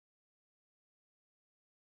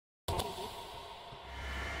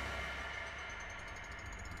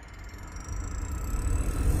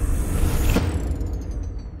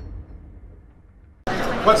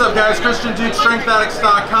What's up, guys? Christian Duke,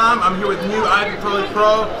 StrengthAddicts.com. I'm here with new IFBB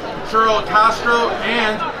Pro, Shirl Castro,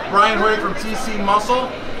 and Brian Hoydic from TC Muscle.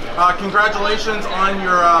 Congratulations on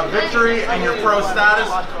your victory and your pro status.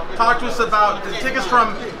 Talk to us about, take us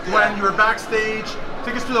from when you were backstage,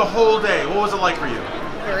 take us through the whole day. What was it like for you?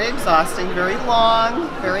 Very exhausting, very long,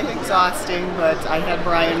 very exhausting, but I had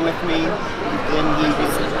Brian with me, and he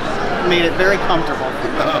made it very comfortable.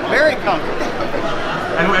 Very comfortable.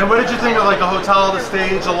 And what did you think of like the hotel, the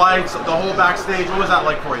stage, the lights, the whole backstage? What was that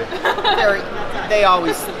like for you? They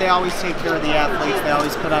always take care of the athletes. They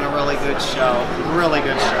always put on a really good show. Really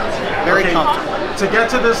good show. Very comfortable. To get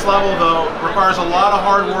to this level though requires a lot of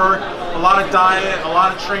hard work, a lot of diet, a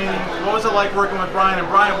lot of training. What was it like working with Brian? And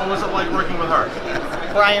Brian, what was it like working with her?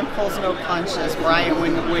 Brian pulls no punches. Brian,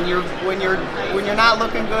 when you're not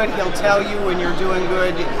looking good, he'll tell you. When you're doing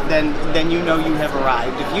good, then you know you have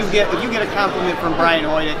arrived. If you get a compliment from Brian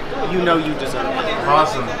Hoydic, you know you deserve it.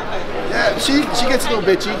 Awesome. Yeah, she gets a little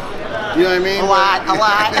bitchy. You know what I mean? A lot. A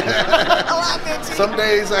lot bitchy. Some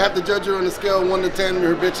days I have to judge her on a scale of 1 to 10,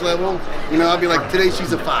 her bitch level. You know, I'll be like, today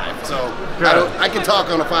she's a 5. So I can talk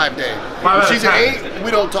on a 5 day. If she's an 8,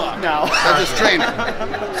 we don't talk. No. I just train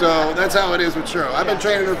her. So that's how it is with Shirl. I've been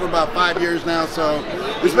training her for about 5 years now, so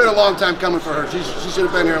it's been a long time coming for her. She should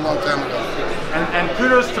have been here a long time ago. And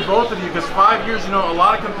kudos to both of you, because 5 years, you know, a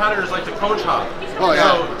lot of competitors like to coach hop. Oh,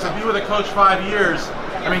 yeah. So to be with a coach 5 years,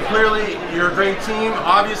 I mean, clearly you're a great team.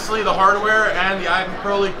 Obviously, the hardware and the IFBB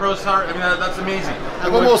Pro League Pro Star. I mean, that's amazing.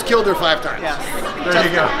 I've almost killed her 5 times. Yes. There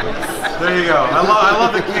you go. There you go. I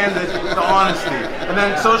love the candid, the honesty. And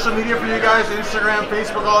then social media for you guys: Instagram,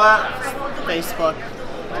 Facebook, all that. Facebook.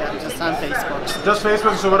 Yeah, just on Facebook. Just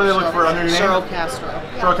Facebook. So what do they look for under your name? Shirl Castro.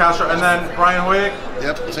 Shirl Castro. And then Brian Hoydic.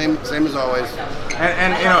 Yep. Same as always.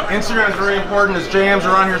 And you know, Instagram is very important. His jams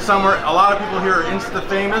are on here somewhere. A lot of people here are Insta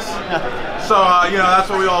famous. So you know, that's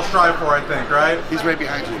what we all strive for, I think, right? He's right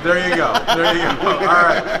behind you. There you go. There you go. All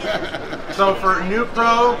right. So for new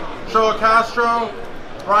pro, Shirl Castro,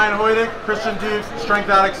 Brian Hoydic, Christian Duke,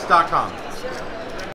 StrengthAddicts.com.